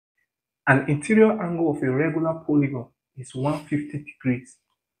An interior angle of a regular polygon is 150 degrees.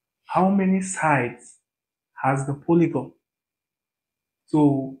 How many sides has the polygon?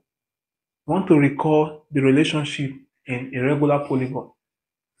 So, I want to recall the relationship in a regular polygon.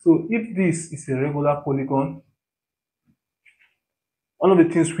 So, if this is a regular polygon, one of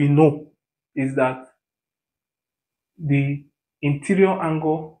the things we know is that the interior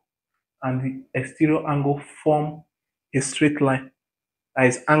angle and the exterior angle form a straight line. That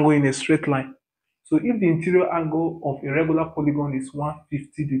is angle in a straight line. So if the interior angle of a regular polygon is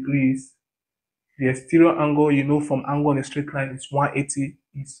 150 degrees, the exterior angle, you know, from angle on a straight line is 180.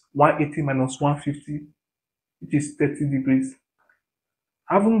 Is 180 minus 150, which is 30 degrees.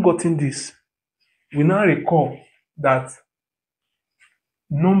 Having gotten this, we now recall that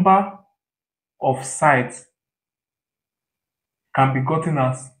number of sides can be gotten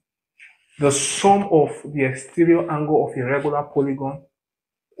as the sum of the exterior angle of a regular polygon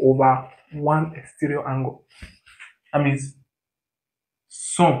over one exterior angle. That means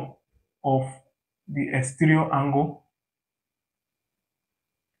sum of the exterior angle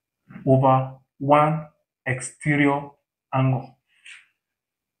over one exterior angle.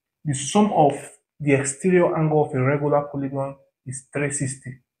 The sum of the exterior angle of a regular polygon is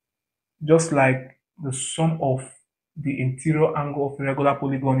 360, just like the sum of the interior angle of a regular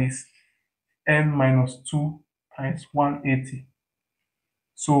polygon is n minus 2 times 180.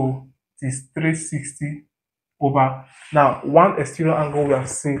 So it is 360 over, now one exterior angle we have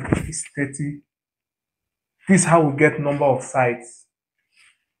seen is 30. This is how we get number of sides.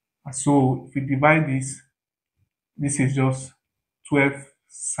 So if we divide this is just 12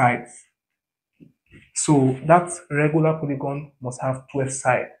 sides. So that regular polygon must have 12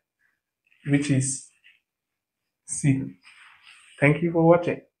 sides, which is C. Thank you for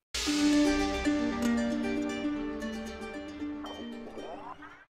watching.